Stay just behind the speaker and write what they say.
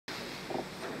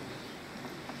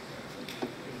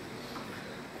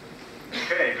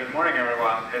Good morning,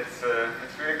 everyone. It's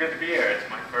really good to be here. It's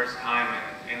my first time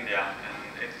in India,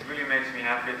 and it really makes me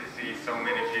happy to see so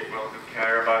many people who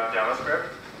care about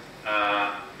JavaScript.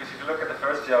 Because if you look at the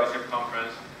first JavaScript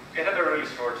conference, it had a really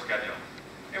short schedule.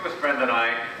 It was Brenda and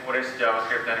I, what is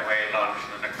JavaScript anyway, lunch,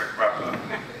 and a quick wrap-up.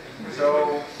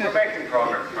 So we're making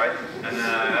progress, right? And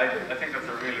I think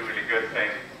that's a really, really good thing.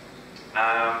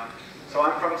 So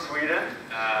I'm from Sweden.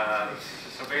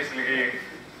 So basically,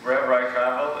 wherever I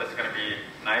travel, it's going to be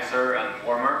nicer and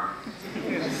warmer.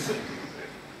 You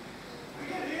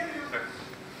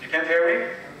can't hear me?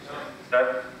 Is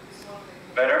that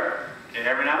better? Can you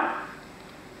hear me now?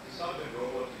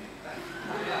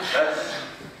 That's...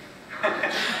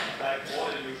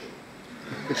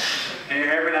 Can you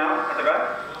hear me now at the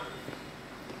back?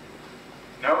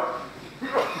 No?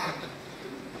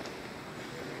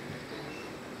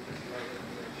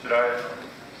 Should I?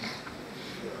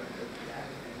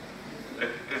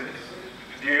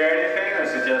 Do you hear anything, or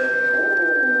is it just,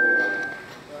 ooh?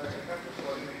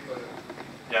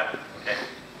 Yeah, okay.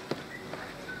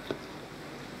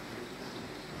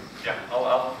 Yeah,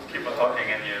 I'll keep on talking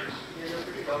and you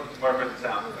work with the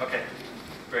sound. Okay,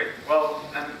 great. Well,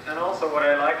 and also what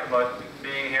I like about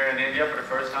being here in India for the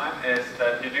first time is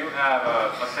that you do have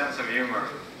a sense of humor.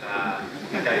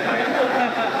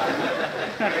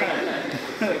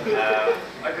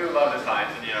 I do love the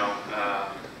signs, and you know,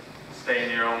 stay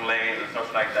in your own lane and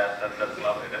stuff like that. That's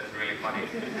lovely. That's really funny.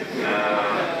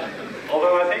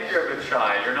 Although I think you're a bit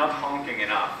shy. You're not honking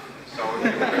enough. So if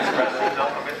you could express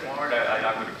yourself a bit more,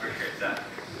 I would appreciate that.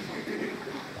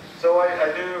 So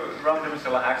I do run the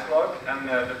Mozilla Hacks blog, and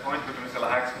the point with the Mozilla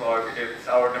Hacks blog is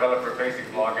our developer-facing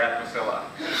blog at Mozilla.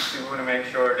 So we want to make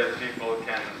sure that people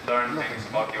can learn things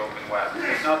about the open web.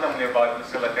 It's not only about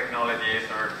Mozilla technologies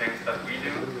or things that we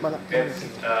do, it's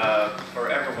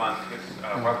for everyone who's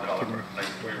a web developer. Like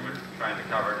we were trying to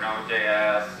cover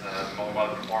Node.js,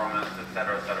 mobile performance,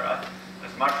 etc.,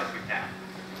 as much as we can.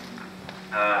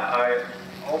 I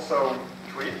also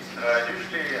tweet,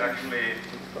 usually actually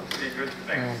pretty good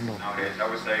things nowadays. I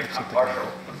would say I'm partial,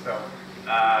 but still,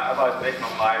 about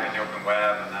Technical Live in the open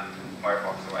web and then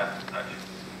Firefox OS and such.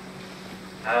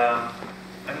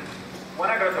 And when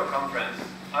I go to a conference,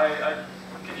 I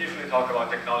can usually talk about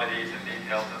technologies and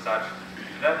details and such.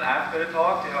 Then after the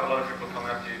talk, you have a lot of people coming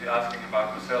up to you asking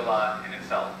about Mozilla in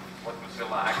itself, what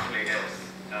Mozilla actually is,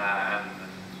 and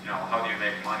you know, how do you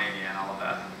make money and all of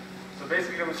that. So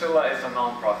basically, Mozilla is a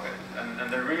non-profit, and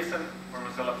the reason for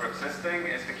Mozilla for existing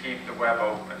is to keep the web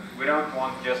open. We don't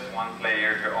want just one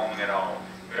player to own it all.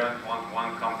 We don't want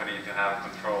one company to have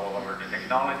control over the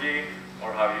technology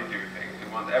or how you do things. We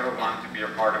want everyone to be a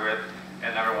part of it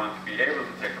and everyone to be able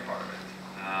to take a part of it.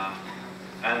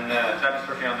 That's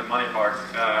especially on the money part.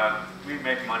 We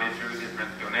make money through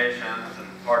different donations and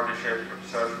partnerships with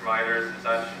service providers and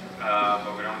such,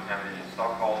 but we don't have any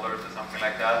stockholders or something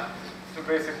like that. So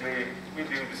basically, we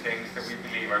do the things that we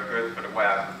believe are good for the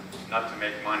web, not to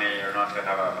make money or not to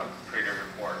have a pretty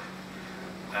report.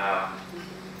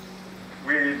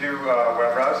 We do a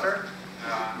web browser,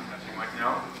 as you might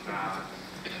know.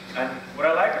 And what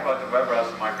I like about the web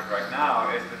browser market right now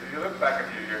is that if you look back a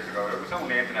few years ago, it was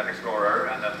only Internet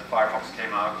Explorer, and then Firefox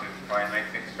came out to try and make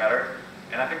things better.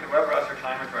 And I think the web browser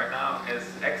climate right now is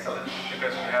excellent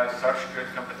because we have such good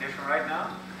competition right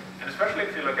now. And especially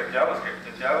if you look at JavaScript,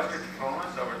 the JavaScript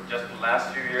performance over just the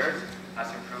last few years has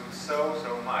improved so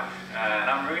much. And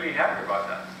I'm really happy about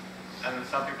that. And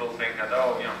some people think that,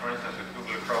 oh, you know, for instance, with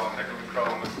Google Chrome, that Google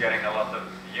Chrome was getting a lot of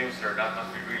users, that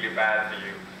must be really bad for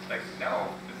you. Like,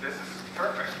 no, this is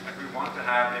perfect. Like, we want to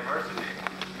have diversity.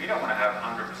 We don't want to have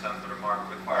 100% of the market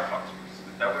with Firefox.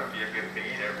 That wouldn't be a good thing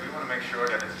either. We want to make sure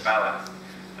that it's balanced.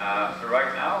 So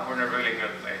right now, we're in a really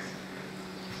good place.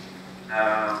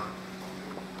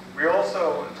 We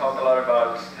also talk a lot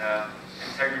about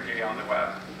integrity on the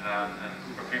web and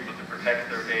for people to protect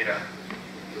their data.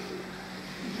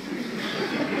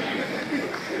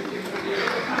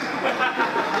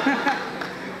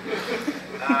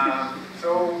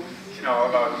 So, you know,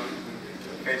 about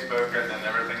Facebook and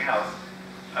everything else.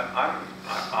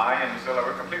 I and Mozilla,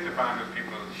 we're completely fine with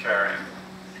people sharing.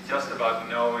 It's just about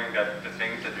knowing that the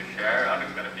things that you share are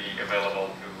going to be available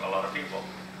to a lot of people.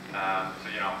 So,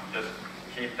 you know, just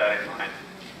keep that in mind.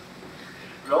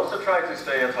 We also try to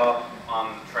stay on top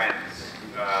on trends,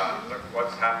 like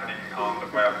what's happening on the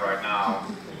web right now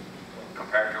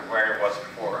compared to where it was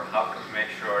before. How can we make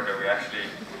sure that we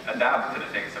actually adapt to the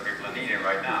things that people are needing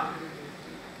right now?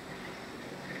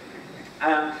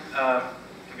 And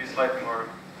to be slightly more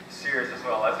serious as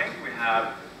well, I think we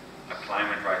have a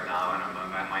climate right now, and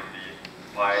I might be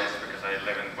biased because I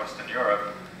live in Western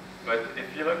Europe, but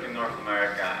if you you look in North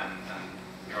America and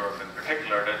Europe in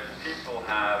particular, that people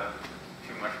have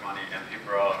too much money and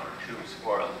people are too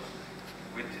spoiled.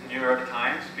 With New York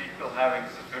Times, people having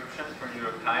subscriptions for New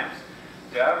York Times,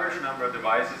 the average number of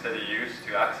devices that you use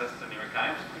to access the New York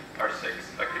Times are 6.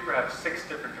 Like people have 6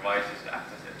 different devices to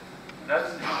access it. That's,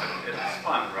 you know, it's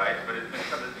fun, right? But it's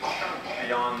kind of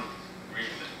beyond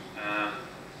reason.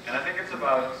 And I think it's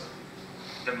about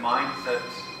the mindset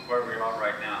where we are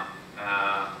right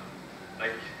now.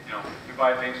 Like, you know, we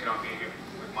buy things we don't need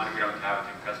with money we don't have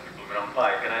to because people we don't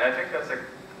like. And I think that's a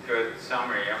good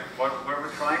summary. And where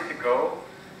we're trying to go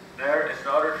there is in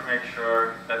order to make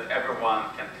sure that everyone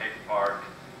can take part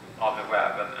of the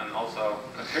web and also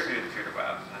contribute to the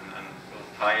web. And we'll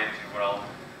tie into what I'll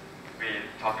be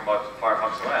talking about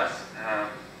Firefox OS.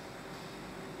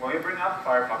 When we bring up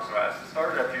Firefox OS, it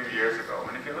started a few years ago.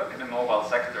 And if you look in the mobile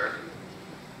sector,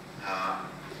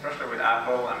 especially with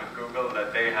Apple and with Google,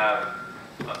 that they have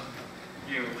a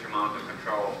huge amount of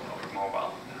control over mobile.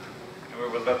 And we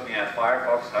were looking at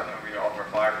Firefox, how can we offer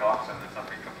Firefox and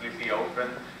something completely open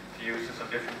to users on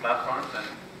different platforms, and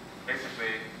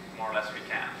basically, more or less we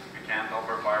can't. We can't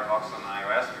offer Firefox on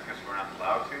iOS because we're not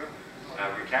allowed to.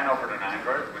 We can offer it on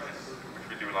Android, which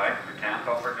we do like. We can't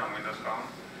offer it on Windows Phone.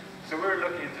 So we're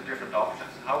looking into different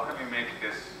options. How can we make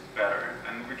this better?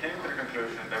 And we came to the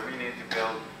conclusion that we need to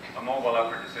build a mobile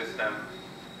operating system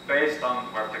based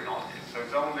on web technology. So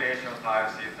it's only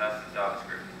HTML5, CSS, and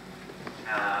JavaScript.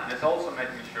 And it's also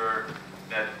making sure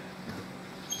that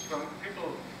when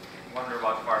people wonder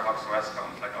about Firefox OS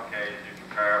phones, like, okay, you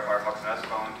compare a Firefox OS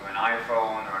phone to an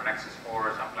iPhone or a Nexus 4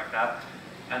 or something like that.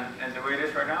 And the way it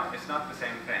is right now, it's not the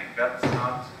same thing. That's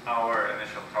not our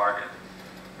initial target.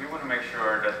 We want to make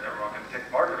sure that everyone can take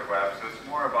part of the web, so it's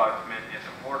more about making it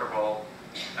affordable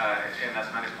in as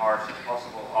many parts as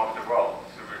possible of the world.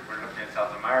 So we're looking at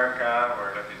South America,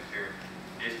 we're looking to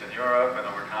Eastern Europe, and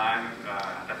over time,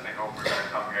 definitely hope we're going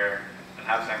to come here and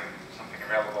have something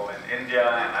available in India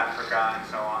and Africa and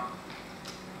so on.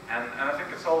 And I think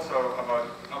it's also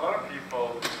about a lot of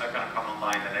people are going to come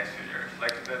online in the next few years.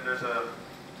 Like there's a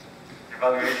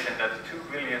evaluation that 2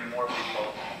 billion more people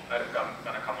are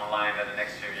going to come online in the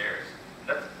next few years.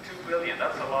 That's 2 billion,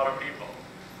 that's a lot of people.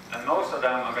 And most of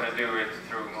them are going to do it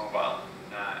through mobile.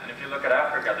 And if you look at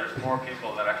Africa, there's more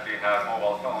people that actually have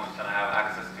mobile phones than have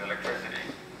access to electricity.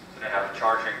 So they have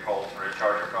charging poles where they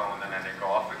charge your phone and then they go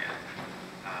off again.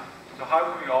 So how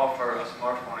can we offer a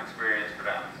smartphone experience for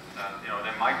them? You know,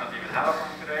 they might not even have a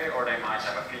phone today, or they might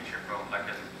have a feature phone like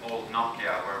an old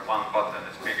Nokia where one button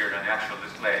is bigger than the actual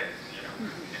display. You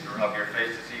know, you can rub your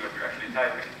face to see what you're actually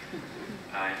typing.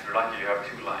 If you're lucky, you have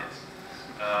 2 lines.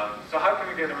 So how can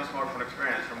we give them a smartphone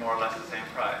experience for more or less the same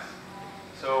price?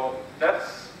 So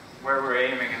that's where we're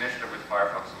aiming initially with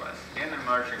Firefox OS, in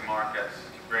emerging markets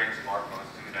to bring smartphones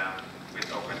to them with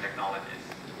open technologies.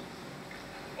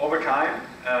 Over time,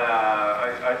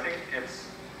 I think it's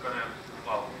going to,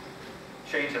 well,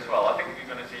 change as well. I think you're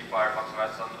going to see Firefox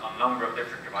OS on a number of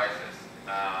different devices.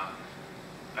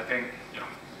 I think, you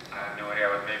know, I have no idea,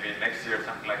 but maybe next year or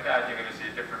something like that, you're going to see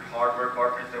different hardware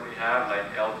partners that we have, like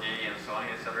LG and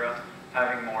Sony, etc.,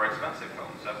 having more expensive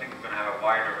phones. So I think we're going to have a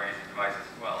wider range of devices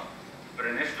as well. But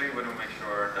initially, we want to make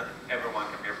sure that everyone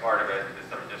can be a part of it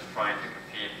instead of just trying to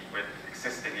compete with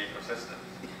existing ecosystems.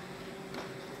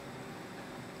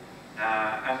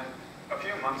 And a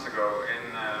few months ago,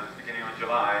 in the beginning of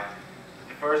July,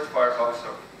 the first Firefox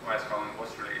OS phone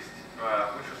was released,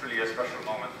 which was really a special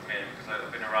moment for me because I've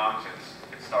been around since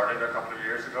it started a couple of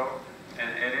years ago,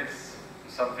 and it is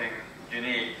something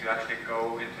unique to actually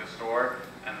go into a store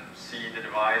and see the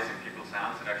device in people's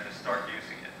hands and actually start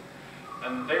using it.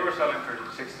 And they were selling for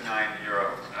 €69,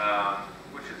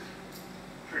 which is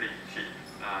pretty cheap.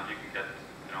 You can get,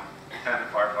 you know, 10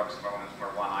 Firefox phones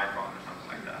for 1 iPhone or something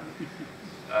like that.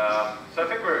 So I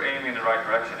think we're aiming in the right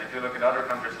direction. If you look at other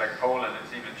countries like Poland,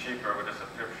 it's even cheaper with a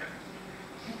subscription.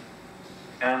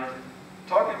 And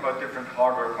talking about different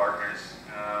hardware partners,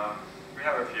 we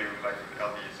have a few, like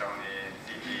LG, Sony,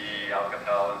 ZTE,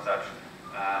 Alcatel, and such.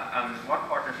 And one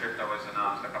partnership that was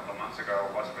announced a couple of months ago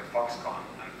was with Foxconn.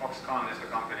 And Foxconn is the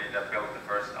company that built the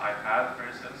first iPad, for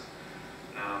instance.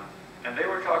 And they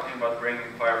were talking about bringing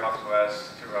Firefox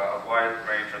OS to a wide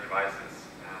range of devices.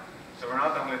 So we're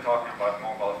not only talking about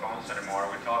mobile phones anymore,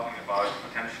 we're talking about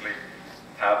potentially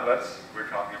tablets, we're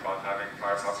talking about having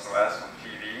Firefox OS on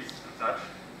TVs and such.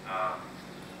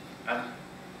 And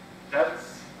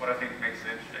that's what I think makes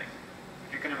it interesting.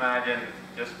 If you can imagine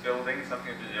just building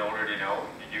something that you already know,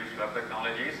 you use web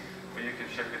technologies, where you can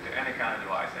ship it to any kind of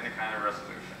device, any kind of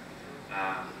resolution.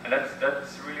 And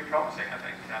that's really promising, I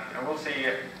think. And we'll see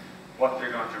what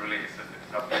they're going to release.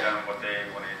 It's up to them what they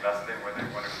want to invest in, what they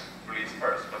want to release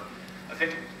first. But I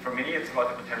think for me, it's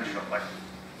about the potential. Like,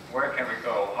 where can we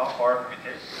go? How far can we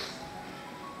take this?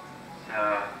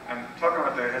 And talking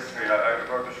about the history, I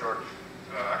wrote a short,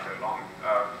 actually long,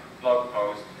 blog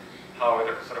post, how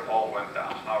it sort of all went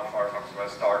down, how Firefox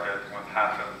OS started, what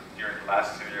happened during the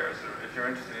last 2 years. So if you're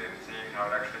interested in seeing how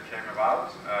it actually came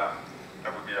about,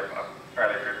 that would be a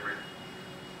fairly good read.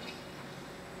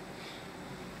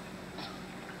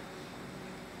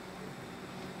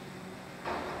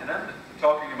 And then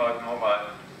talking about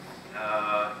mobile,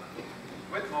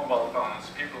 with mobile phones,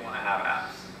 people want to have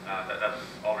apps. That's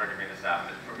already been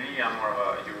established. For me, I'm more of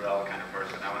a URL kind of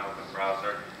person. I want to open a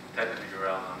browser, type in the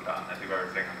URL, and I'm done. I do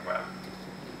everything on the web.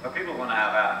 But people want to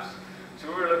have apps. So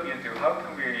we were looking into how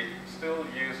can we still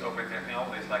use open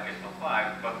technologies like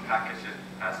HTML5, but package it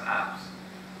as apps.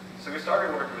 So we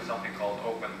started working with something called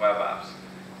Open Web Apps.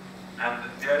 And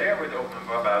the idea with Open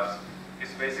Web Apps is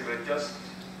basically just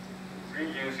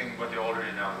reusing what you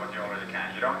already know, what you already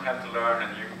can. You don't have to learn a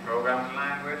new programming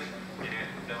language. You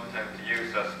don't have to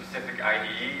use a specific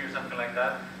IDE or something like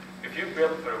that. If you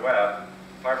build for the web,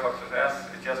 Firefox OS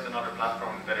is just another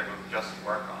platform that it will just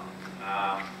work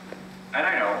on. And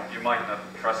I know you might not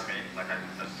trust me, like I'm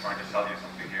just trying to sell you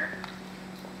something here.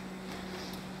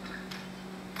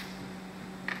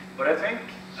 But I think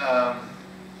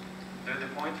the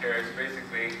point here is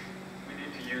basically we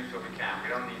need to use what we can. We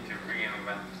don't need to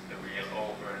reinvent the wheel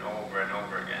over and over and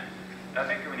over again. I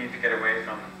think we need to get away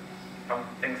from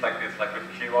things like this, like with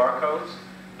QR codes.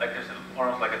 Like there's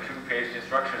almost like a 2-page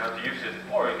instruction how to use it,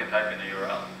 or you can type in the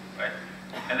URL, right?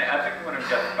 And I think we want to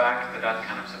get back to that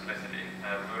kind of simplicity.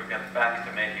 We want to get back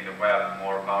to making the web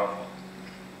more powerful.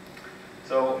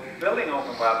 So building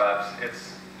open web apps,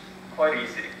 it's quite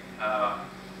easy.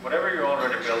 Whatever you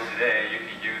already built today, you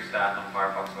can use that on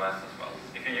Firefox OS as well.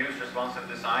 If you use responsive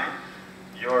design,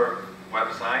 your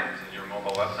website, your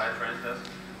mobile website for instance,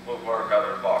 will work out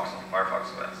of the box on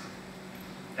Firefox OS.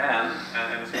 Then,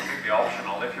 and it's completely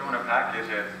optional, if you want to package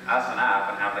it as an app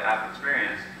and have the app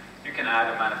experience, you can add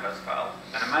a manifest file.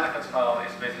 And a manifest file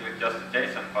is basically just a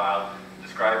JSON file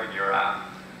describing your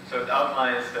app. So it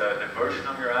outlines the version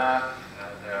of your app,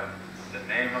 the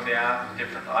name of the app,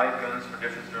 different icons for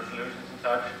different resolutions and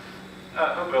such,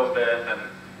 who built it, and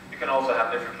you can also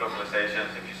have different localizations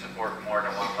if you support more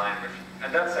than one language.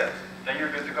 And that's it. Then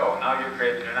you're good to go. Now you've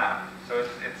created an app. So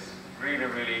it's really,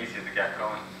 really easy to get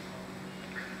going.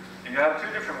 And you have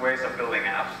two different ways of building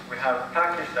apps. We have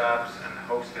packaged apps and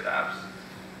hosted apps.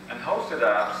 And hosted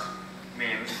apps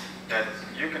means that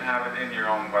you can have it in your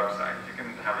own website. You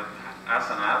can have it as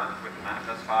an app with a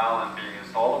manifest file and being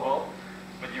installable,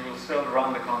 but you will still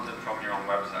run the content from your own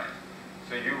website.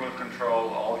 So you will control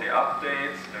all the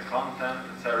updates, the content,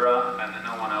 etc., and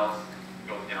no one else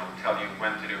will, tell you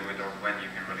when to do it or when you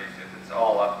can release it. It's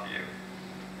all up to you.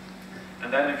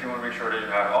 And then if you want to make sure that you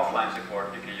have offline support,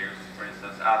 you can use, for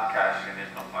instance, app cache in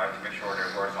HTML5 to make sure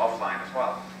that it works offline as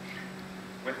well.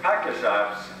 With packaged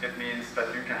apps, it means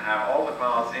that you can have all the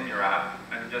files in your app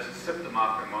and just zip them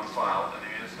up in one file, and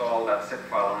you install that zip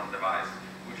file on the device,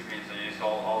 which means that you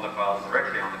install all the files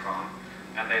directly on the phone,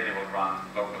 and they will run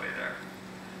locally there.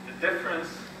 The difference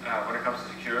when it comes to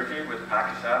security with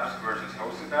packaged apps versus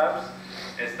hosted apps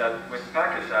is that with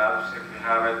packaged apps, if we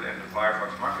have it in the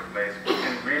Firefox Marketplace, we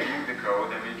can review the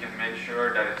code and we can make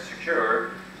sure that it's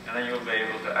secure, and then you'll be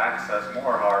able to access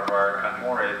more hardware and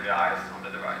more APIs on the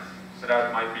device. So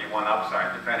that might be one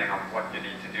upside, depending on what you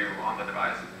need to do on the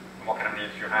device and what kind of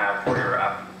needs you have for your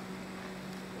app.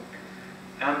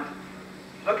 And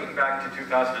looking back to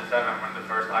 2007, when the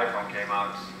first iPhone came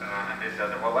out, and they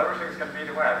said, well, everything's going to be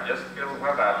the web. Just build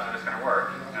web apps and it's going to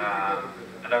work.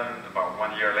 And then about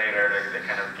 1 year later, they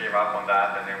kind of gave up on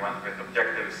that, and they went with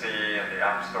Objective-C and the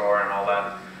App Store and all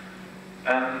that.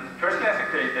 And personally, I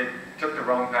think they took the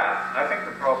wrong path. I think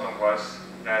the problem was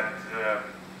that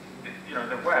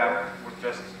the web was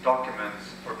just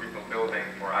documents for people building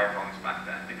for iPhones back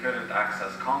then. They couldn't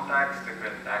access contacts, they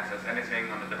couldn't access anything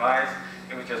on the device.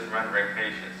 It was just rendering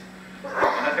pages.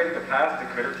 And I think the path they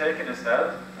could have taken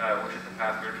instead, which is the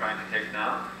path we're trying to take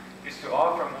now, is to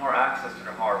offer more access to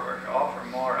the hardware, to offer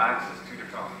more access to the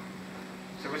phone.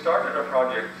 So we started a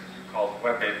project called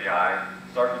WebAPI,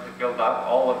 starting to build up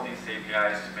all of these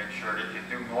APIs to make sure that you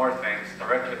can do more things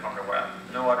directly from the web.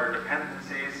 No other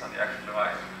dependencies on the actual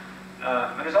device.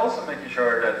 And it's also making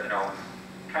sure that,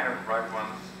 kind of right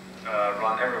ones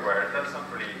run everywhere. That's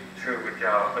not really true with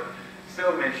Java, but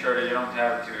still make sure that you don't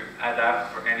have to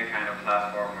adapt for any kind of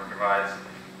platform or device,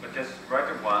 but just write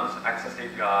it once, access the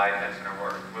API, and it's going to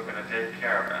work. We're going to take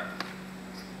care of that.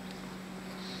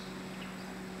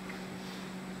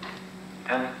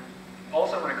 And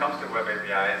also when it comes to web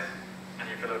APIs, and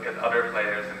if you look at other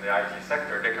players in the IT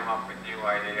sector, they come up with new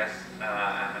ideas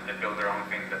and they build their own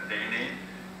thing that they need.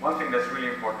 One thing that's really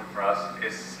important for us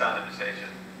is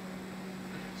standardization.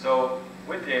 So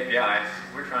with the APIs,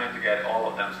 we're trying to get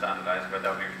all of them standardized by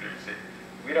W3C.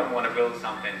 We don't want to build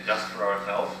something just for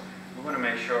ourselves. We want to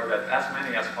make sure that as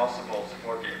many as possible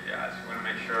support the APIs. We want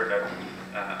to make sure that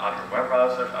other web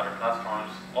browsers, other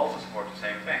platforms also support the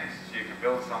same things. So you can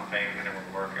build something and it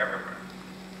will work everywhere.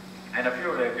 And a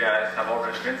few of the APIs have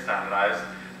already been standardized,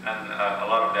 and a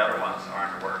lot of the other ones are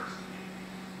in the works.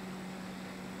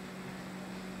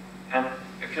 And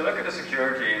if you look at the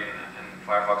security in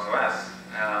Firefox OS,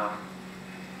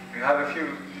 you have a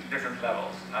few different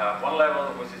levels. One level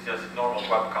which is just normal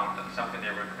web content, something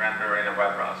you would render in a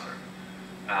web browser.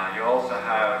 You also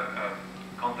have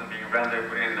content being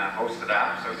rendered within a hosted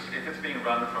app, so if it's being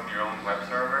run from your own web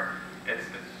server, it's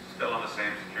still on the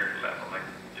same security level. Like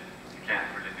you can't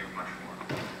really do much more.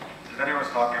 And then I was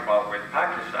talking about with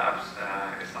packaged apps,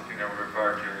 is something that we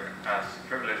refer to as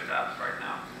privileged apps right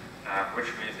now, which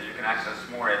means that you can access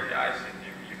more APIs and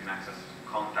you can access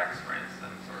contacts, for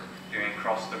instance, or doing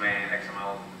cross-domain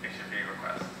XML HTTP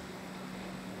requests.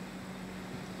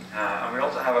 And we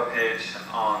also have a page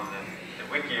on the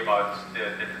wiki about the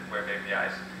different web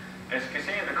APIs. As you can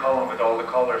see in the column with all the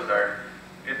colors there,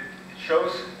 it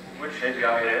shows which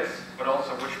API it is, but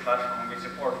also which platform we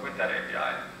support with that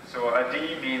API. So a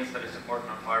D means that it's supported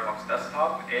on Firefox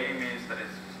desktop, A means that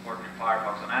it's supported in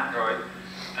Firefox on Android,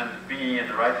 and B in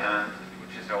the right hand,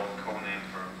 which is the old code name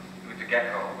for the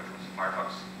Gecko, which was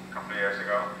Firefox a couple of years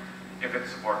ago, if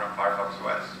it's supported on Firefox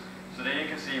OS. So then you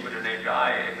can see with an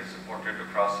API if it's supported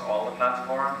across all the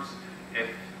platforms. If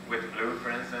with Blue,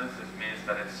 for instance, it means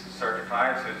that it's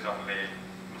certified, so it's only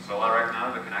Mozilla right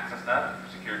now that can access that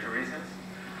for security reasons.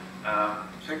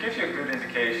 So it gives you a good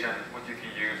indication what you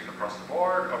can use across the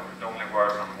board, or if it only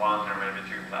works on one or maybe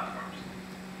two platforms.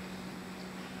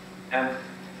 And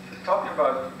talking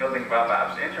about building web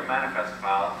apps, in your manifest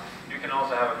file, you can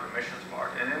also have a permissions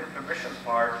part. And in the permissions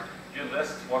part, you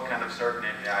list what kind of certain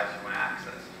APIs you want to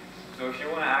access. So if you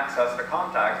want to access the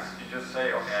contacts, you just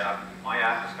say, okay, my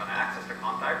app is going to access the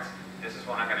contacts. This is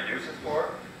what I'm going to use it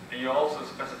for. And you also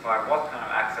specify what kind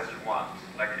of access you want.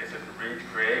 Like, is it read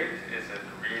create? Is it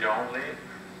read only?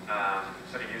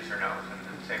 So the user knows. And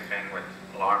the same thing with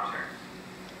alarms here.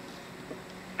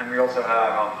 And we also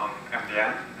have on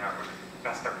MDN, which is the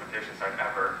best documentation site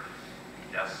ever.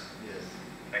 Yes? Yes.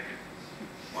 Thank you.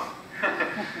 One.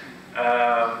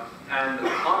 And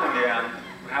on MDN,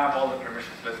 we have all the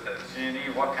permissions listed. So you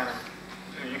need what kind of,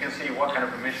 so you can see what kind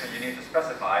of permission you need to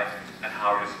specify and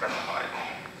how you specify it.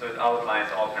 So it outlines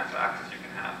all kinds of access you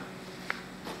can have.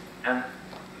 And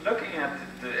looking at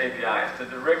the APIs,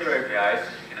 the regular APIs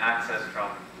you can access from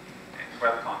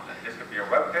web content. This could be a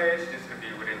web page, this could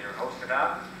be within your hosted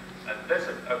app. There's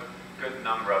a good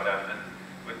number of them, and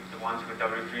with the ones with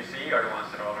W3C are the ones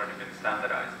that have already been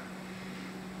standardized.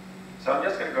 So I'm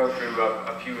just going to go through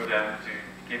a few of them to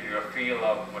give you a feel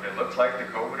of what it looks like to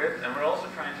code with it. And we're also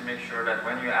trying to make sure that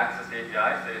when you access the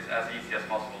APIs, that it's as easy as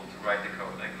possible to write the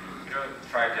code. Like, we don't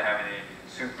try to have any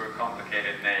super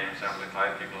complicated names that only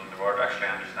 5 people in the world actually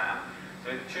understand.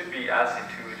 So it should be as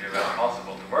intuitive as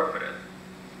possible to work with it.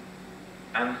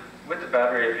 And with the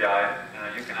battery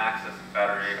API, you can access the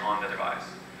battery on the device.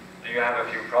 You have a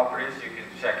few properties. You can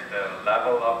check the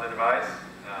level of the device,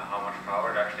 how much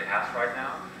power it actually has right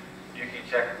now. You can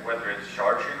check whether it's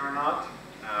charging or not.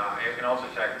 You can also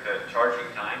check the charging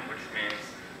time, which means,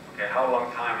 okay, how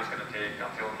long time it's going to take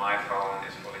until my phone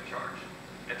is fully charged.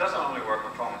 It doesn't only work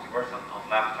on phones, it works on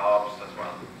laptops as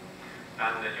well.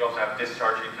 And you also have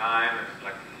discharging time,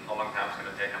 like how long time it's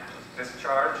going to take until it's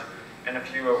discharged, and a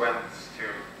few events to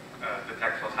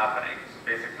detect what's happening. So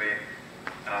basically,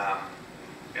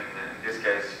 in this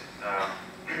case,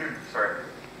 sorry,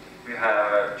 we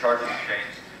have a charging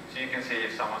exchange. So you can see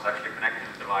if someone's actually connecting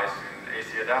the device to an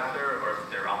AC adapter or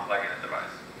if they're unplugging the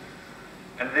device.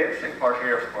 And the interesting part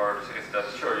here, of course, is that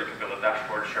sure, you can build a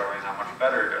dashboard showing how much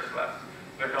battery there's left.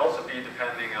 But it can also be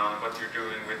depending on what you're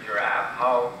doing with your app,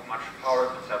 how much power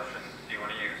consumption do you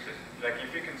want to use. Like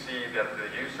if you can see that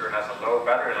the user has a low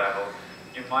battery level,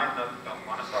 you might not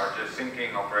want to start just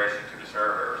syncing operation to the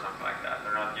server or something like that.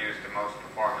 They're not used to most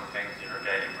performance things in your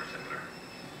game or similar.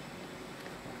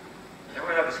 Then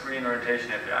we have the screen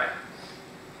orientation API.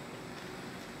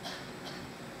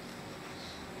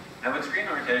 And with screen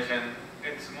orientation,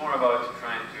 it's more about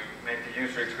trying to make the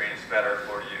user experience better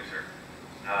for the user.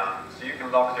 So you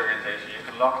can lock the orientation. You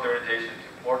can lock the orientation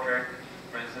to portrait,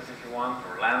 for instance, if you want,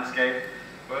 or landscape.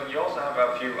 But you also have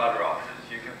a few other options.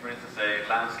 You can, for instance, say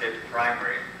landscape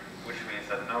primary. which means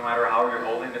that no matter how you're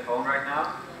holding the phone right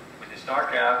now, when you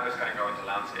start the app, it's going to go into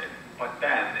landscape. But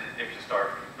then, if you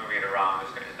start moving it around,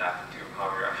 it's going to adapt to how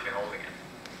you're actually holding it.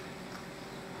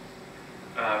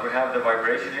 We have the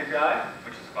vibration API,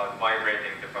 which is about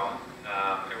vibrating the phone.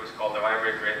 It was called the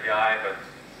Vibrator API, but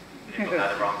people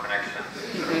had the wrong connection,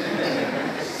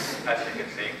 as you can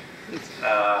see.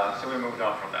 So we moved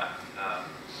on from that,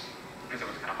 because it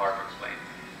was kind of hard to explain.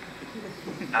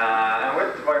 And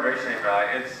with the vibration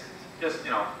API, it's just,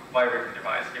 vibrating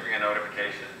device, giving a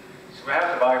notification. So we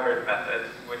have the vibrate method,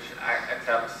 which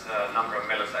accepts a number of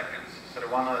milliseconds. So the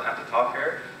one at the top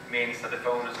here means that the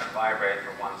phone is going to vibrate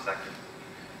for 1 second.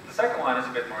 The second one is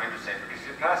a bit more interesting because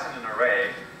you pass in an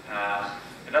array,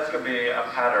 and that's going to be a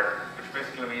pattern, which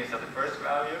basically means that the first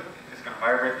value is going to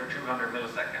vibrate for 200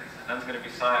 milliseconds, and then it's going to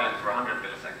be silent for 100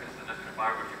 milliseconds, and then it's going to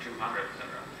vibrate for 200, etc.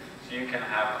 So you can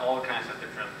have all kinds of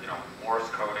different, Morse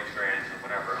code experience or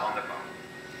whatever on the phone.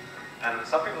 And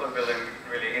some people are building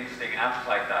really interesting apps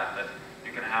like that, that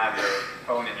you can have your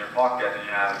phone in your pocket and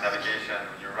you have navigation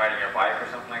when you're riding your bike or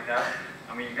something like that.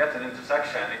 And when you get to an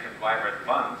intersection, it can vibrate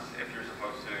once if you're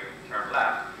supposed to turn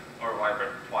left, or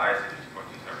vibrate twice if you're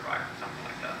supposed to turn right, or something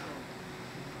like that.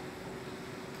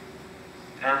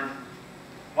 And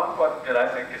one part that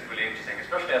I think is really interesting,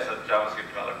 especially as a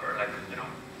JavaScript developer, like,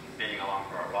 being along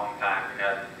for a long time, we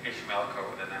had HTML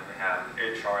code, and then we had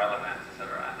HR elements,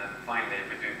 etc. And then finally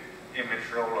we did image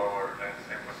rollover, and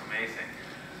it was amazing.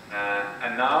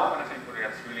 And now, I think what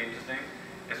gets really interesting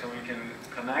is when we can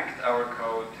connect our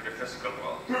code to the physical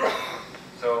world.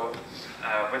 So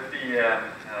with the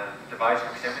device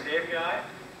proximity API,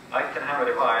 I can have a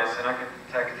device and I can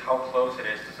detect how close it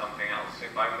is to something else. So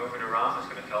if I move it around, it's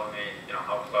going to tell me,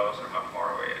 how close or how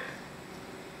far away it is.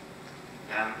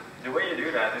 And the way you do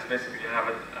that is basically you have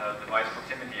a device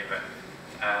proximity event,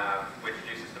 which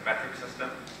uses the metric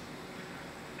system.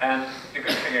 And the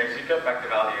good thing is you get back the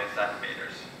value in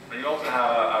centimeters. But you also have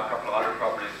a couple of other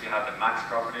properties. You have the max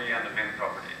property and the min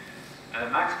property. And the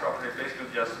max property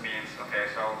basically just means, okay,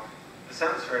 so the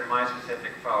sensor in my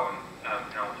specific phone,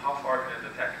 how far can it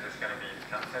detect? It's going to be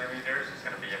 10 centimeters, it's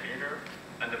going to be a meter.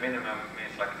 And the minimum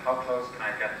means like how close can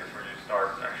I get before you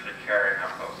start actually caring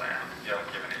how close I am. You don't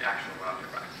give any actual value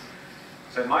back.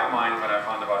 So in my mind, when I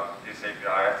found about this API,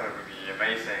 I thought it would be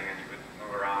amazing and you could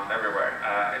move around everywhere.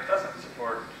 It doesn't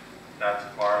support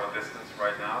that far of a distance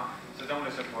right now. So it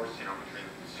only supports, between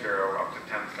 0 up to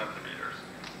 10 centimeters,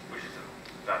 which isn't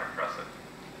that impressive.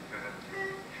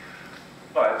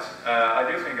 But I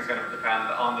do think it's going to depend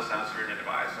on the sensor in the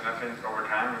device, and I think over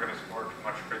time we're going to support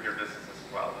much bigger distances as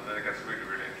well, and then it gets really,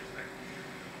 really interesting.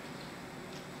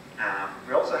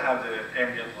 We also have the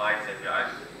ambient light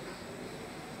API.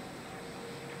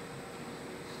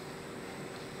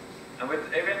 And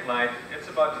with ambient light, it's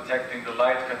about detecting the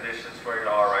light conditions where you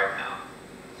are right now.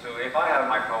 So if I have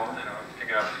my phone and I pick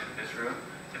it up in this room,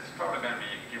 it's probably going to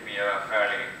give me a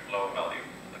fairly low value,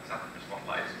 except for just one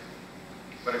light.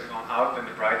 But if I'm out in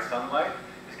the bright sunlight,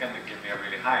 it's going to give me a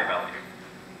really high value.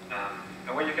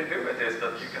 And what you can do with this is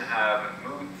that you can have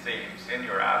mood themes in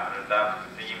your app and adapt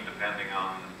the theme depending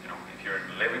on, if you're in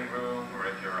the living room or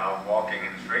if you're out walking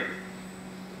in the street.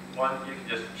 One, you can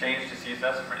just change the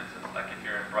CSS, for instance. Like if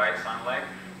you're in bright sunlight,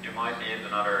 you might need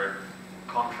another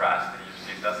contrast in your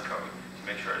CSS code to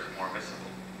make sure it's more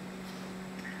visible.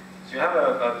 So you have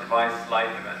a device light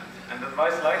event, and the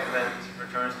device light event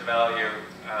returns the value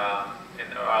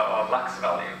in a lux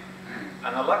value,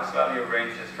 and the lux value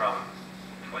ranges from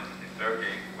 20 to 30,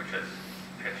 which is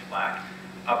pitch black,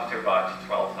 up to about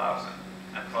 12,000.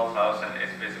 And 12,000 is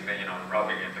basically,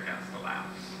 rubbing it against the lamp.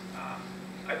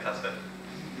 I tested.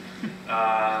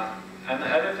 And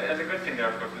the good thing there,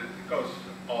 of course, it goes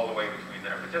all the way between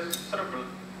there. But just sort of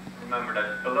remember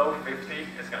that below 50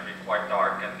 is going to be quite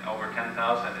dark, and over 10,000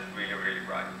 is really, really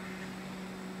bright.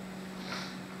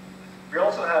 We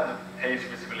also have the page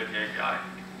visibility API.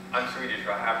 I'm Swedish,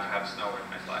 so I have to have snow in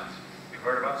my slides. You've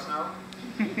heard about snow?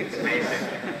 It's amazing.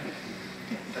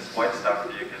 This white stuff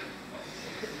that you can...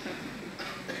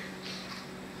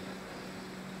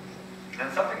 And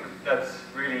something that's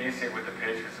really easy with the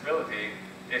page visibility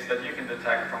is that you can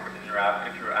detect from within your app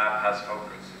if your app has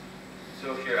focus.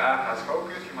 So if your app has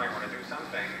focus, you might want to do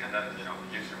something, and then the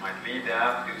user might leave the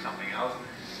app, do something else,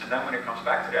 and then when it comes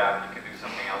back to the app, you can do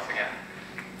something else again.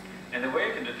 And the way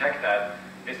you can detect that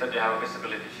is that you have a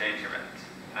visibility change event.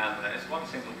 And it's one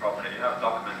simple property. You have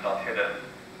document.hidden.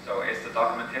 So is the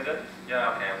document hidden?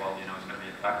 Yeah, okay, well, it's going to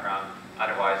be in the background.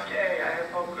 Otherwise, yay, I have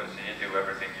focus, and you do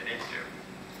everything you need to.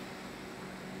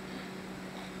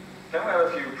 Then we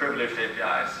have a few privileged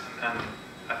APIs. And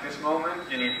at this moment,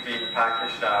 you need to be a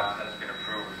packaged app that has been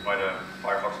approved by the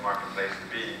Firefox Marketplace to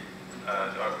be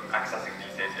accessing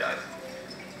these APIs.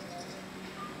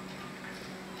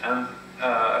 And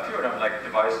a few of them, like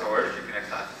device storage, you can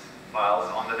access files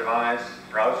on the device,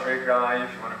 browser API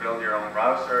if you want to build your own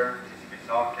browser, TCP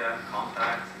socket,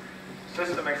 contacts.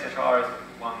 System XHR is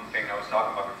one thing I was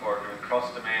talking about before, doing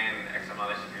cross-domain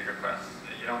XML HTTP requests.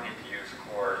 You don't need to use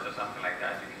cores or something like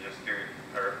that. You can just do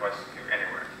a request to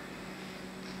anywhere.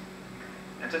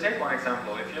 And to take one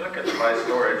example, if you look at device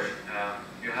storage,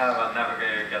 you have a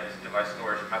navigator get device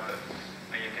storage method,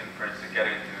 and you can, for instance, get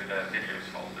into the videos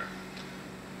folder.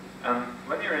 And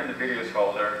when you're in the videos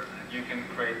folder, you can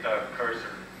create a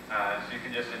cursor. So you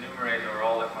can just enumerate over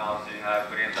all the files that you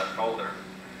have within that folder.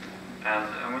 And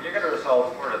when you get a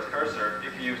result for that cursor,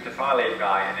 you can use the file API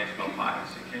in HTML files.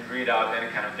 You can read out any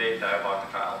kind of data about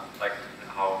the file, like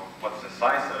what's the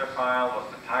size of the file, what's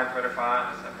the type of the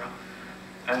file, etc.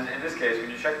 And in this case, when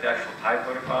you check the actual type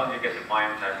of the file, you get the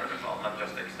MIME type of the file, not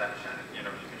just the extension. You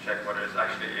can check whether it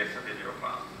actually is a video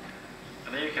file.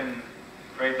 And then you can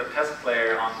create a test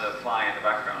player on the fly in the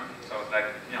background. So like,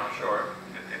 sure,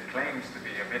 it claims to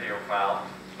be a video file,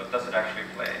 but does it actually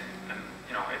play? And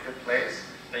if it plays,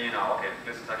 then okay,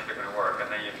 this is actually going to work. And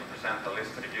then you can present a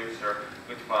list to the user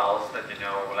with files that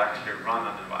will actually run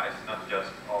on the device, not just,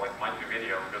 oh, it might be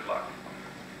video, good luck.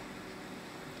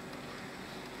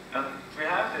 And we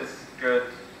have this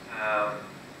good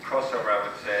crossover, I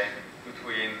would say,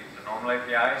 between the normal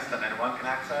APIs that anyone can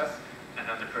access, and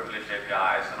then the privileged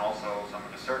APIs, and also some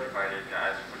of the certified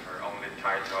APIs, which are only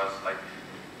tied to us, like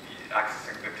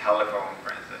accessing the telephone,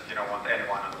 for instance. You don't want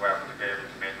anyone on the web to be able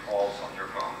to make calls on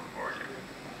your phone for you.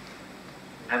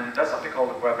 And that's something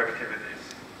called Web Activities.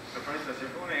 So for instance, if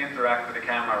you want to interact with the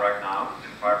camera right now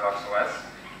in Firefox OS,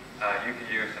 you can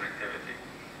use an activity.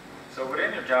 So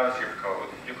within your JavaScript code,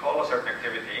 you call a certain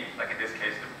activity, like in this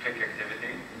case the pick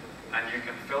activity, and you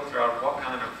can filter out what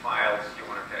kind of files you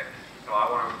want to pick. So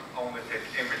I want to only pick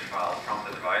image files from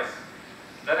the device.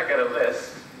 Then I get a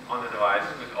list on the device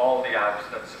with all the apps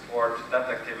that support that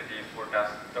activity for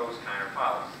those kind of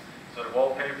files. So the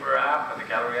wallpaper app, and the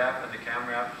gallery app, and the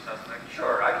camera app says, like,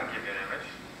 sure, I can give you an image.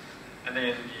 And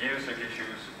then the user can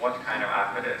choose what kind of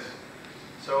app it is.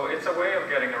 So it's a way of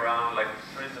getting around, like,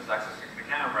 for instance, accessing the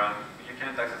camera. You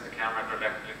can't access the camera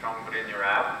directly from within your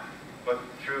app, but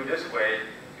through this way,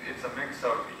 it's a mix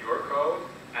of your code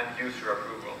and user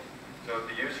approval. So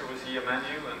the user will see a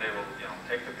menu, and they will,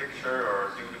 take the picture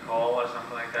or do the call or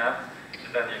something like that,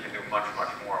 and then you can do much,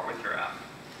 much more with your app.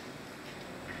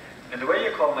 And the way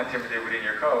you call an activity within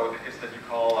your code is that you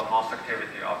call a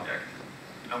MOS_activity object.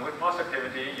 And with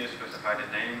MOS_activity, you specify the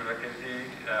name of the activity.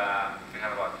 We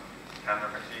have about 10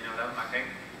 or 15 of them, I think.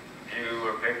 View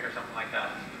or pick or something like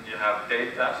that. And you have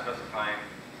data specifying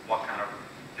what kind of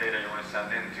data you want to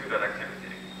send into that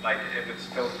activity. Like if it's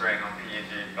filtering on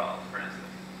PNG files, for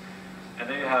instance. And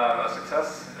then you have a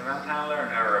success event handler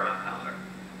and error event handler.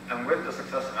 And with the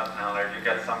success event handler, you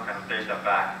get some kind of data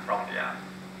back from the app.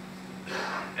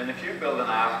 And if you build an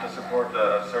app to support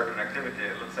a certain activity,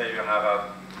 let's say you have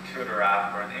a tutor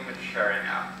app or an image sharing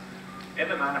app, in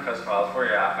the manifest file for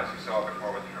your app, as you saw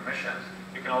before with permissions,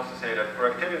 you can also say that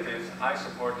for activities, I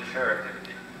support the share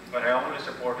activity, but I only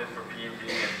support it for PNG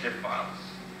and GIF files.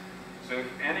 So if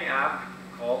any app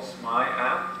calls my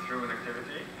app through an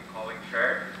activity and calling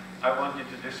share, I want you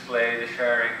to display the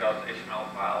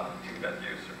sharing.html file to that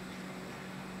user.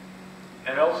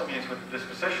 And it also means with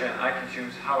disposition, I can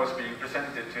choose how it's being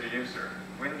presented to the user.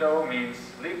 Window means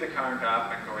leave the current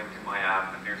app and go into my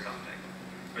app and do something.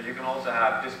 But you can also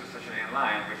have disposition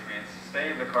inline, which means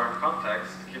stay in the current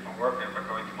context, keep on working, but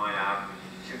go into my app,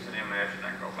 choose an image, and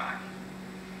then go back.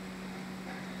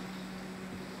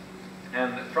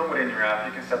 And from within your app,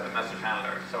 you can set the message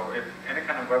handler. So if any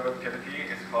kind of web activity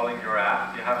is calling your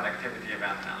app, you have an activity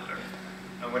event handler.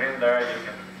 And within there, you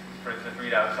can, for instance,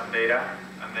 read out some data,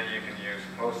 and then you can use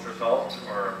post result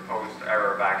or post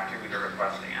error back to the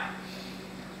requesting app.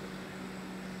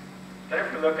 Then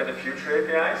if we look at the future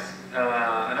APIs, and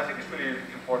I think it's really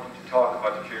important to talk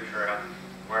about the future and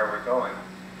where we're going.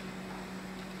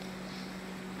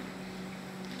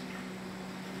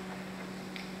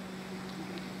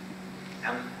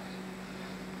 And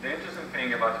the interesting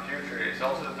thing about the future is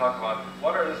also to talk about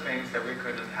what are the things that we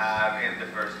couldn't have in the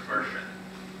first version.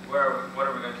 What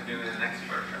are we going to do in the next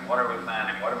version? What are we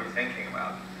planning? What are we thinking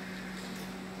about?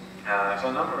 So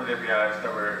a number of the APIs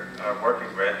that we're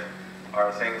working with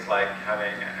are things like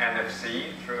having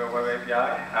NFC through a web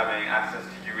API, having access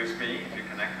to USB. If you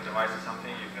connect the device to something,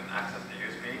 you can access the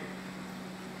USB.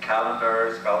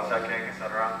 Calendar, spell checking,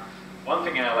 etc. One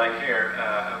thing I like here,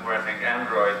 where I think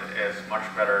Android is much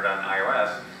better than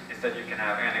iOS, is that you can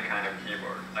have any kind of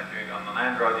keyboard. Like on an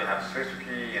Android, you have Swift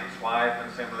key and swipe and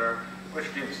similar,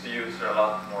 which gives the user a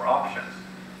lot more options.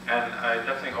 And I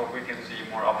definitely hope we can see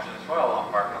more options as well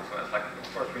on Firefox OS. Like, of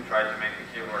course, we try to make the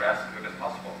keyboard as good as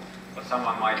possible, but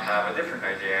someone might have a different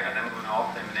idea, and then we're going to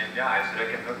offer them an API so they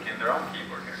can hook in their own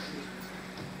keyboard here.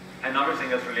 Another thing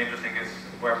that's really interesting is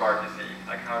WebRTC.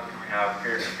 Like, how can we have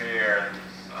peer-to-peer and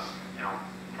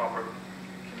proper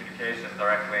communication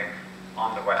directly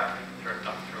on the web,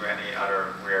 not through any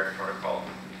other weird protocol.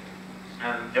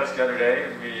 And just the other day,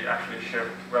 we actually shipped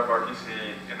WebRTC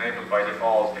enabled by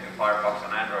default in Firefox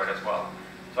on Android as well.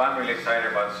 So I'm really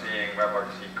excited about seeing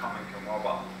WebRTC coming to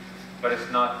mobile. But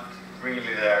it's not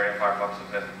really there in Firefox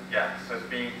OS yet. So it's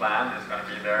being planned, it's going to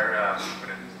be there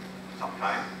within some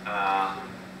time.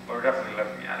 But we're definitely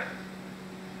looking at it.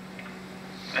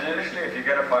 And initially, if you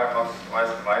get a Firefox OS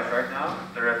device right now,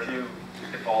 there are a few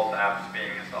default apps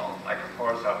being installed. Like, of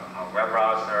course, a web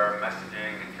browser,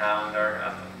 messaging, and calendar,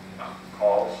 and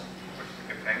calls, which is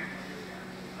a good thing.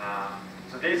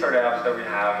 So these are the apps that we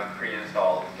have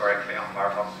pre-installed directly on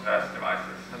Firefox OS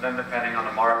devices. And then depending on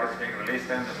the markets being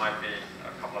released in, there might be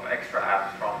a couple of extra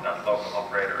apps from that local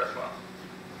operator as well.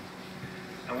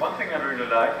 And one thing I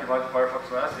really like about Firefox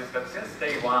OS is that since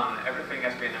day one, everything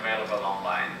has been available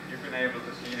online. You've been able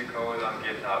to see the code on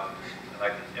GitHub,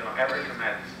 like, every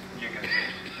commit you can see.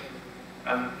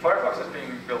 And Firefox is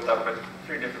being built up with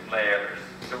 3 different layers.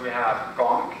 So we have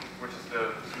Gonk, which is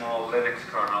the small Linux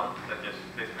kernel that just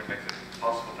basically makes it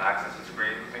possible to access the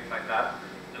screen and things like that.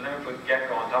 And then we put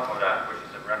Gecko on top of that, which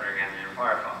is a rendering engine in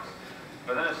Firefox.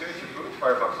 But then as soon as you boot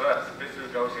Firefox OS, it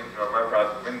basically goes into a web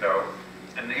browser window.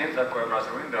 And in that web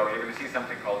browser window, you're going to see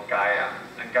something called Gaia.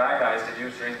 And Gaia is the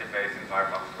user interface in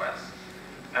Firefox OS.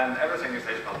 And everything is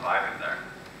HTML5 in there.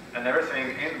 And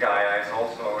everything in Gaia is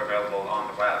also available on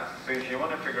the web. So if you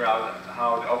want to figure out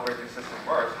how the operating system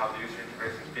works, how the user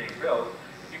interface is being built,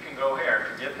 you can go here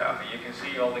to GitHub and you can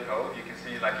see all the code. You can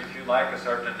see, like, if you like a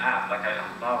certain app, like I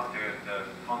love the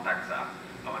Contacts app,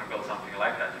 I want to build something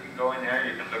like that. You can go in here,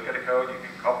 you can look at the code, you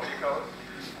can copy the code.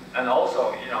 And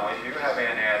also, if you have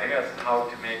any ideas how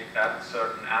to make that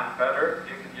certain app better,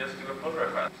 you can just do a pull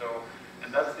request.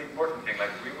 And that's the important thing,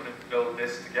 like, we want to build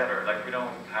this together. Like, we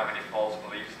don't have any false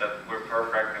beliefs that we're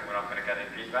perfect and we're not going to get any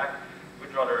feedback.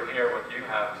 We'd rather hear what you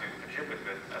have to contribute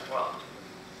with as well.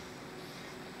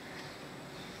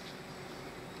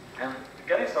 And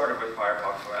getting started with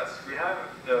Firefox OS, we have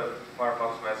the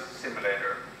Firefox OS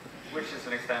simulator, which is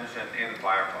an extension in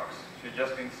Firefox. So you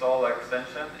just install that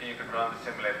extension and you can run the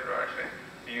simulator directly.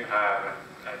 You have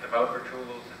developer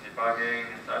tools and debugging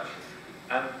and such.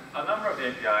 And a number of the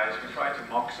APIs, we try to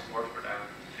mock support for them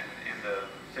in the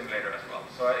simulator as well.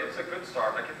 So it's a good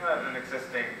start. Like, if you have an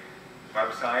existing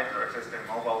website or existing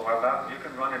mobile web app, you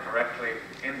can run it directly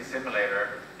in the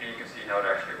simulator and you can see how it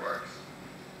actually works.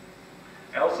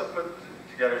 I also put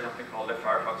together something called the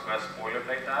Firefox OS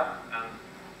boilerplate app. And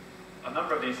a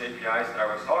number of these APIs that I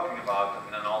was talking about,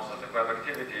 and then also the web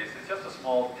activities, is just a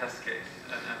small test case.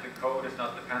 And the code is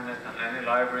not dependent on any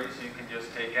library, so you can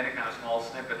just take any kind of small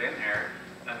snippet in here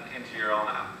and into your own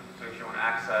app. So if you want to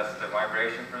access the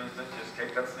vibration, for instance, just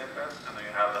take that snippet, and then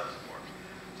you have that support.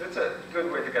 So it's a good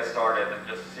way to get started and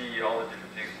just see all the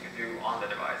different things you can do on the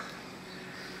device.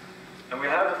 And we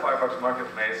have the Firefox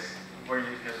Marketplace where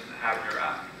you can have your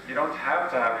app. You don't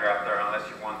have to have your app there unless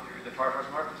you want to. The Firefox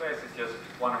Marketplace is just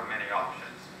one of many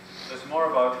options. So it's more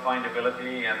about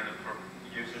findability and for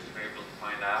users to be able to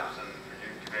find apps and for you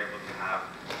to be able to have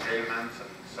payments and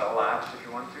sell apps if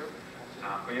you want to.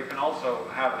 But you can also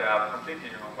have the app completely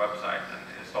in your own website and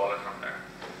install it from there.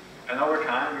 And over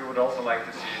time, we would also like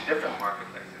to see different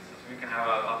marketplaces. So we can have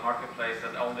a marketplace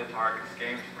that only targets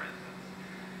games, for instance.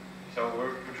 So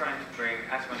we're trying to bring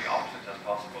as many options as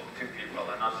possible to people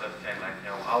and not just saying, like,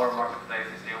 our marketplace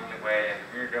is the only way and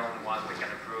we're the only ones that can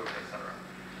approve, etc.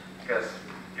 Because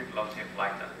people don't seem to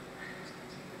like that.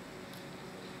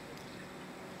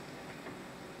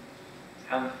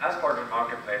 And as part of the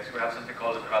marketplace, we have something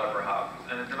called a developer hub.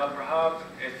 And a developer hub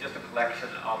is just a collection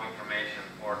of information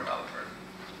for developers,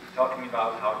 talking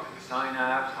about how to design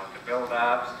apps, how to build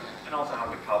apps, and also how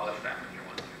to publish them if you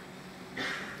want to.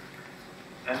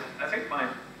 And I think my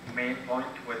main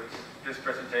point with this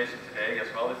presentation today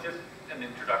as well is just an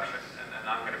introduction. And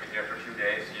I'm going to be here for 2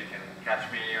 days, so you can catch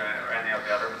me or any of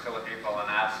the other Mozilla people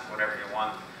and ask whatever you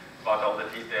want about all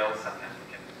the details, and then we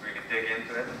can really dig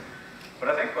into it. But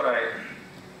I think what I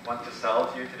want to sell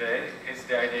to you today is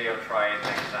the idea of trying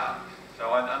things out. So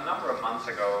a number of months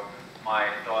ago, my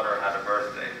daughter had a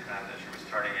birthday and she was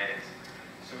turning 8.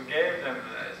 So we gave them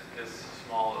this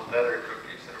small leather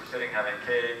cookies that were sitting having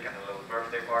cake and a little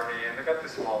birthday party, and they got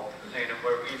this small thing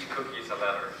where each cookie is a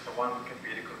letter. So one could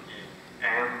be the cookie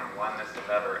M, and one is the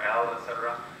letter L,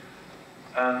 etc.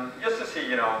 Just to see,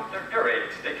 they're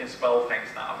 8, they can spell things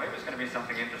now. Maybe it's going to be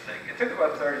something interesting. It took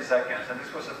about 30 seconds, and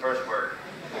this was the first word.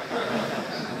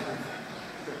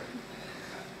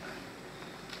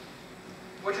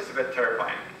 Which is a bit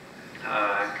terrifying,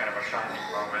 kind of a shining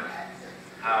moment.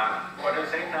 But at the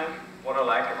same time, what I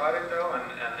like about it though, and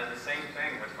the same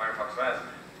thing with Firefox OS,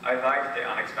 I like the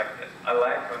unexpected. I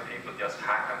like when people just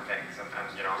hack on things and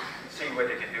see what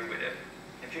they can do with it.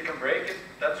 If you can break it,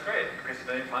 that's great, because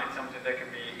then you find something that can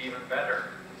be even better.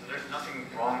 So there's nothing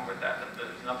wrong with that, and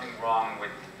there's nothing wrong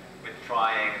with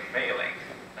trying and failing.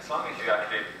 As long as you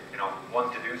actually,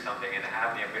 want to do something and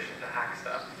have the ambition to hack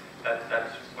stuff,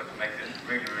 that's what makes it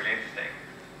really, really interesting.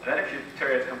 And then if you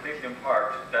tear it completely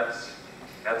apart, that's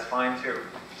fine too.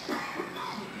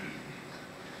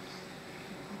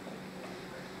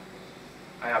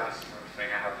 I have this thing,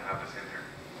 I have to have this in here.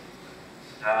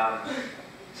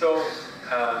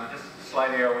 Just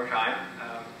slightly over time,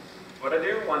 what I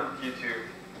do want you to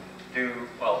do,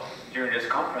 well, during this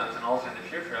conference and also in the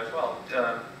future as well,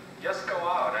 just go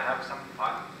out and have some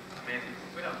fun. I mean,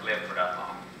 we don't live for that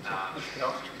long.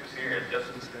 Don't be too serious, just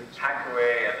hack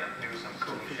away and do some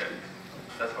cool shit.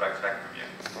 That's what I expect from you.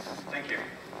 Thank you.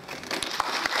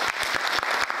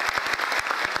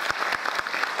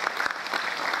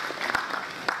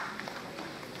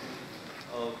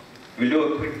 We'll do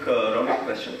a quick round of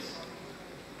questions.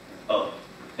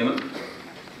 Nyman?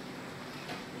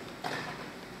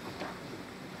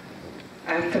 I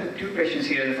have 2 questions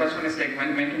here. The first one is like,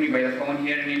 when can we buy the phone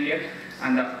here in India?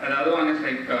 And the other one is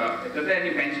like, are there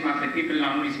any benchmarks? Like people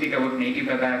normally speak about native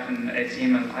web apps and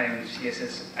HTML5 and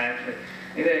CSS apps.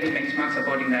 Is there any benchmarks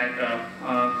supporting that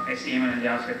HTML and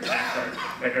JavaScript apps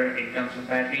are better in terms of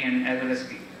battery and as well as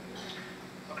speed?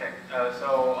 Okay,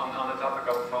 so on the topic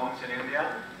of phones in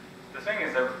India, the thing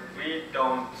is that we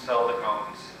don't sell the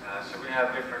phones. So we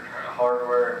have different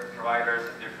hardware providers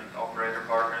and different operator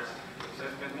partners. So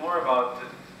it's been more about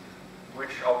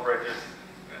which operators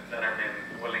that have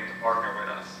been willing to partner with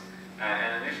us.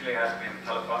 And initially it has been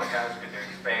Telefonica, it's been doing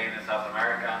Spain and South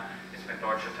America. It's been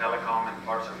Deutsche Telekom in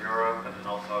parts of Europe, and then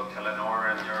also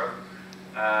Telenor in Europe.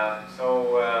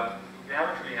 We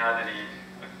haven't really had any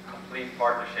complete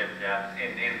partnership yet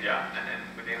in India. And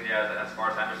with India, as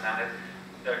far as I understand it,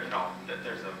 there's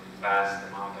a vast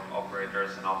amount of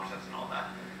operators and options and all that.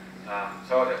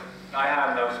 So I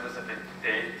have no specific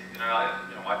date.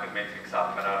 I could make things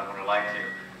up, but I don't want to lie to you.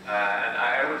 And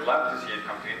I would love to see it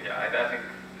come to India. I think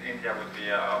India would be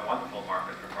a wonderful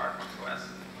market for Firefox OS,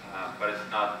 but it's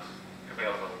not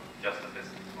available just at this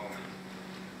moment.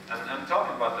 And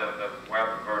talking about the web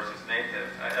versus native,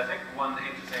 I think one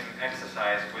interesting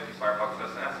exercise with Firefox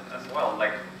OS as well,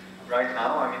 like right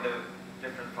now, I mean, the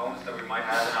different phones that we might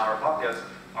have in our pockets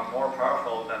are more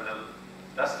powerful than the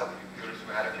desktop computers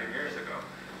we had a few years ago.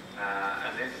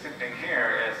 And the interesting thing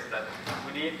here is that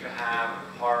we need to have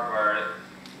hardware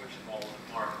which is more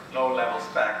low-level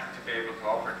spec to be able to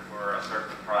offer it for a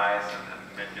certain price and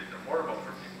make it affordable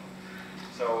for people.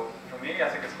 So for me, I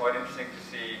think it's quite interesting to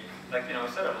see, like,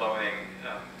 instead of loading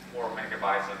 4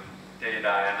 megabytes of data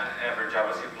and every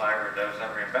JavaScript library that was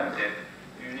ever invented,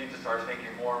 you need to start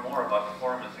thinking more and more about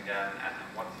performance again and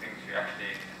what things you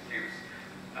actually use.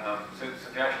 So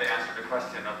to actually answer the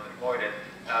question of avoid it,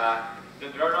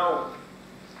 there are no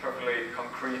perfectly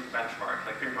concrete benchmarks.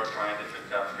 Like people are trying different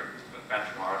JavaScript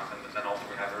benchmarks, and then also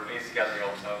we have a release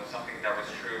schedule. So something that was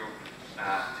true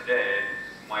today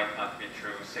might not be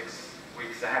true 6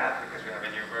 weeks ahead because we have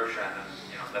a new version and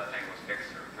that thing was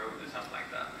fixed or improved or something like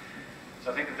that.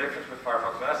 So I think the difference with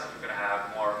Firefox OS is we're going to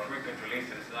have more frequent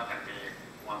releases. It's not going to be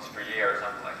once per year or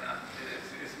something like that.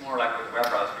 It's more like with web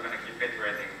browser, we're going to keep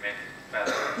iterating and make it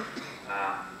better.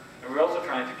 And we're also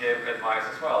trying to give advice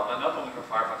as well, but not only for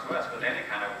Firefox OS, but any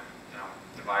kind of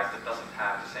device that doesn't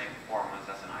have the same performance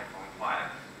as an iPhone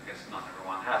 5, because not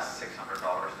everyone has $600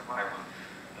 to buy one.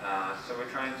 So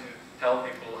we're trying to tell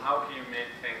people how can you make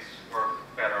things work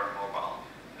better on mobile.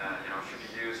 Should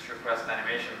you use request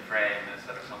animation frame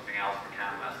instead of something else for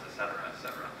canvas, etc.,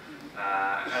 etc.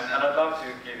 And I'd love to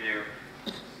give you,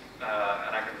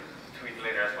 and I can tweet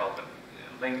later as well, but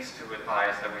links to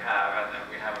advice that we have, and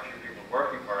we have a few people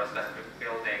working for us that have been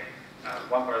building,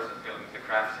 one person is building the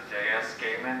Crafts.js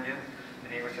game engine,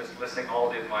 and he was just listing all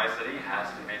the advice that he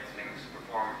has to make things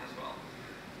perform as well.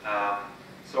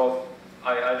 So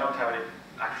I don't have any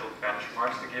actual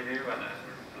benchmarks to give you, and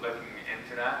we're looking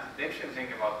into that. The interesting thing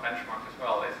about benchmarks as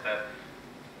well is that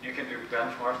you can do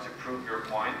benchmarks to prove your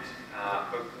point,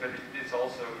 but it's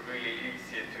also really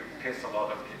easy to piss a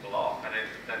lot of people off, and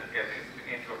then get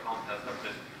into a contest of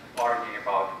just arguing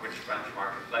about which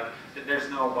benchmark. Like, there's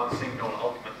no one single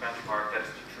ultimate benchmark that's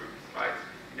the truth, right?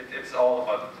 It's all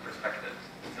about perspective.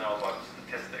 It's all about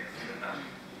statistics.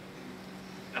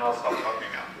 And I'll stop talking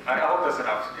now. I hope that's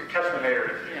enough. Catch me later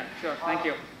if you... Yeah, sure. Thank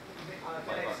you.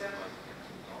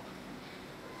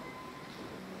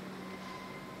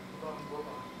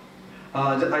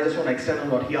 I just want to extend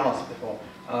on what he asked before.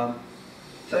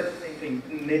 So it's the same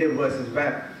thing, native versus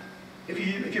web.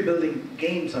 If you're building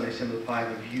games on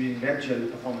HTML5, if you're using WebGL,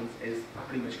 the performance is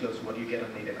pretty much close to what you get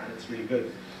on native, and it's really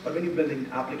good. But when you're building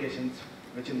applications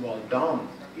which involve DOM,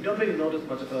 you don't really notice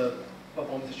much of a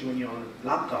performance issue when you're on a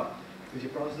laptop, because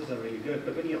your processes are really good.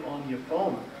 But when you're on your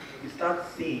phone, you start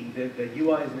seeing that the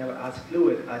UI is never as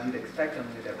fluid as you'd expect on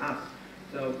a native app.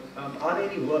 So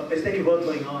is there any work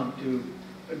going on to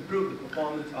improve the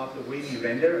performance of the way we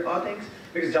render our things?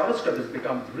 Because JavaScript has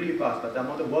become really fast, but the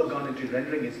amount of work gone into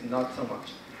rendering is not so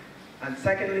much. And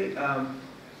secondly,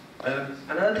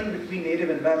 another thing between native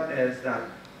and web is that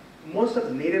most of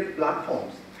the native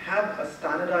platforms have a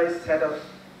standardized set of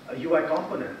UI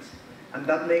components, and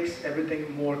that makes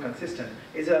everything more consistent.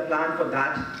 Is there a plan for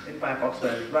that in Firefox OS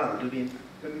as well? Do we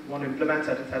want to implement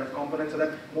certain set of components so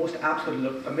that most apps will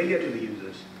look familiar to the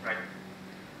users? Right.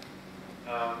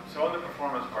 So on the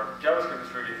performance part, JavaScript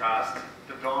is really fast.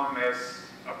 The DOM is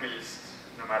a beast,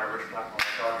 no matter which platform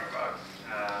we're talking about.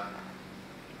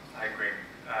 I agree.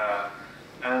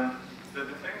 And the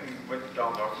thing with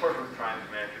DOM, though, of course, we're trying to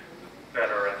make it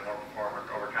better and more performant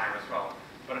over time as well.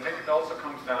 But I think it also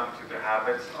comes down to the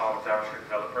habits of JavaScript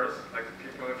developers. Like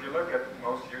people, if you look at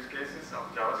most use cases of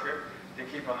JavaScript, they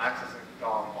keep on accessing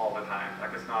DOM all the time.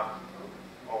 Like it's not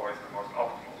always the most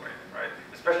optimal way, right?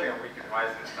 Especially on weaker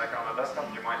devices. Like on a desktop,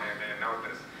 you might not even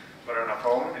notice. But on a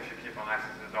phone, if you keep on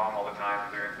accessing the DOM all the time,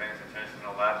 doing things and changing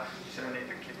and all that, you sort of need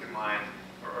to keep in mind,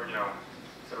 or you know,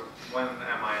 sort of when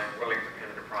am I willing to pay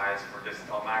the price for this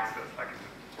DOM access? Like, is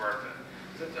it worth it?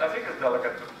 So I think it's a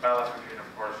delicate balance between, of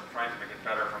course, trying to make it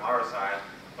better from our side,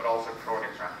 but also coding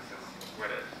practices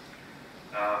with it.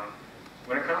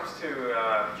 When it comes to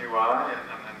UI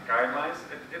and guidelines,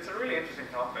 it's a really interesting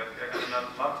topic, and I'd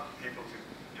love people to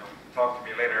talk to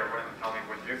me later and tell me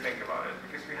what you think about it,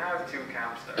 because we have two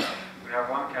camps there. We have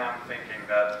one camp thinking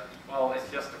that, well, it's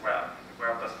just the web. The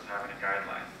web doesn't have any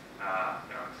guidelines.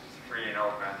 It's free and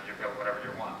open, you build whatever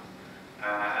you want.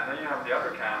 And then you have the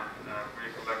other camp where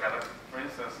you could look at it. For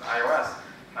instance, iOS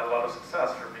had a lot of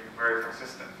success for being very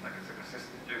consistent, like it's a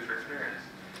consistent user experience.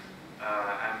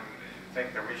 And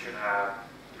think that we should have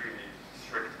really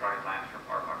strict guidelines for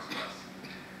Firefox OS.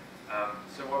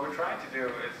 So what we're trying to do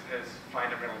is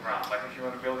find a middle ground. Like if you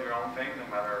want to build your own thing, no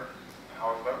matter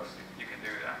how it looks, you can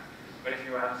do that. But if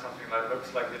you have something that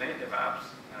looks like the native apps,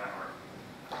 or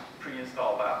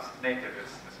pre-installed apps, native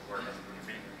is a word that doesn't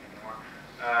really mean anymore,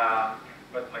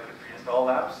 but like the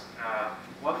pre-installed apps,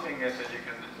 one thing is that you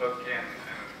can look in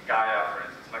Gaia, for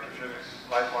instance. Like if you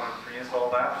like one of the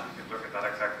pre-installed apps, you can look at that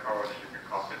exact code and you can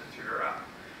copy it to your app.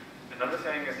 Another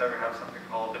thing is that we have something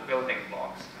called the building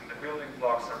blocks. And the building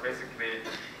blocks are basically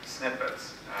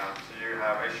snippets. So you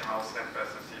have HTML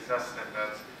snippets and CSS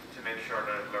snippets to make sure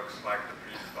that it looks like the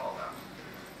pre-installed app.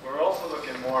 We're also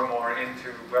looking more and more into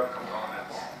web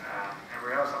components. And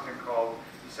we have something called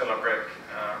Mozilla Brick,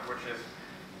 which is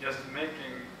just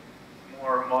making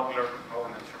more modular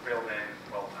components for building,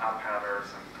 well, app headers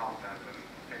and content and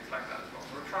things like that as well.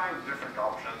 So we're trying different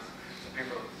options.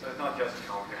 So it's not just,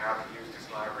 you have to use this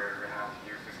library, you have to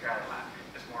use this guideline.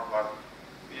 It's more about,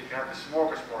 you have the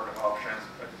smorgasbord of options,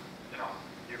 but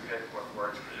you pick what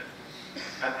works for you.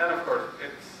 And of course,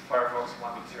 it's Firefox 1.0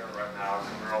 right now, so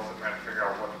we're also trying to figure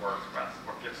out what works best,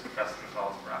 what gives the best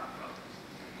results for app developers.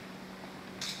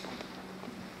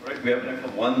 Right, we have time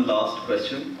for one last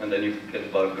question, and then you can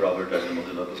bug Robert at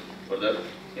Mozilla for that.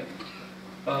 Yeah.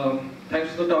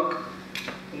 Thanks for the talk.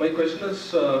 My question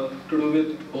is to do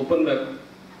with open web.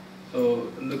 So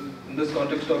in this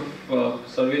context of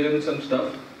surveillance and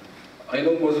stuff, I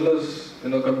know Mozilla is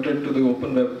committed to the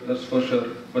open web, that's for sure.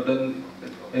 But then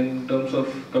in terms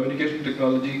of communication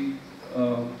technology,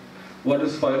 what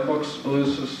is Firefox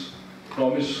OS's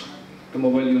promise to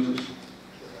mobile users?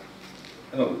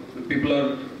 People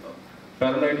are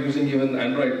paranoid using even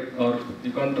Android, or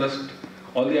you can't trust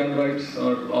all the Androids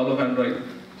or all of Android.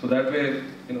 So that way,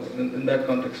 in that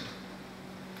context.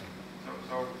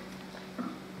 So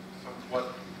what's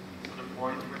the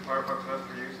point with Firefox OS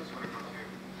for users when it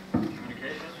comes to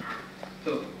communication?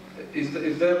 So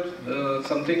is there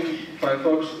something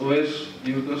Firefox OS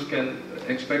users can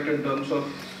expect in terms of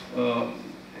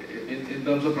in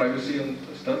terms of privacy and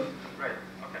stuff? Right,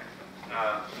 okay.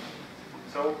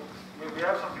 So we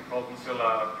have something called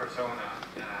Mozilla Persona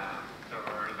that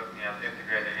we're looking at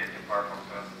integrating into Firefox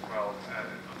OS as well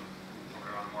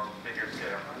on a more bigger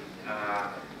scale.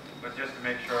 But just to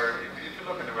make sure, if you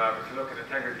look at the web, if you look at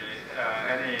integrity,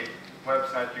 any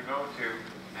website you go to,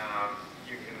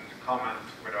 you can comment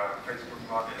with a Facebook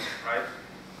login, right?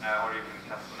 Or you can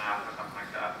test an app or something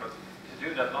like that. But to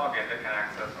do that login, they can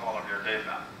access all of your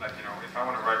data. Like, you know, if I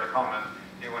want to write a comment,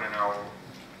 they want to know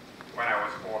when I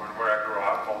was born, where I grew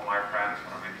up, all my friends,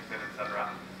 what I'm interested in, etc.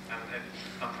 And it's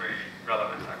not really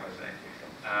relevant, I would say.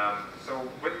 So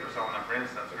with Persona, for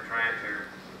instance, we're trying to,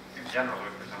 in general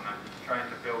with Persona, trying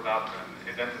to build up an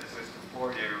identity system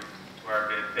for you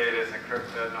where the data is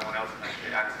encrypted, no one else can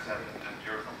actually access it, and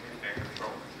you're completely in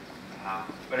control.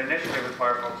 But initially with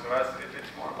Firefox OS, it's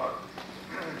more about,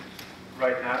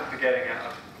 right now, to getting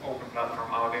an open platform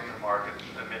out into the market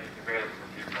and make it available for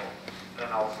people,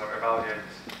 then also evaluate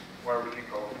where we can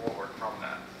go forward from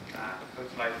that. So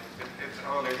it's like, it's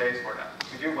early days for that.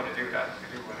 We do want to do that.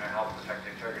 We do want to help protect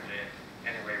integrity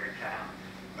any way we can,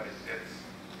 but it's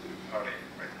early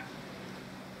right now.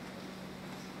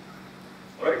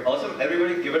 All right, awesome.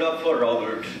 Everybody give it up for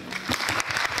Robert.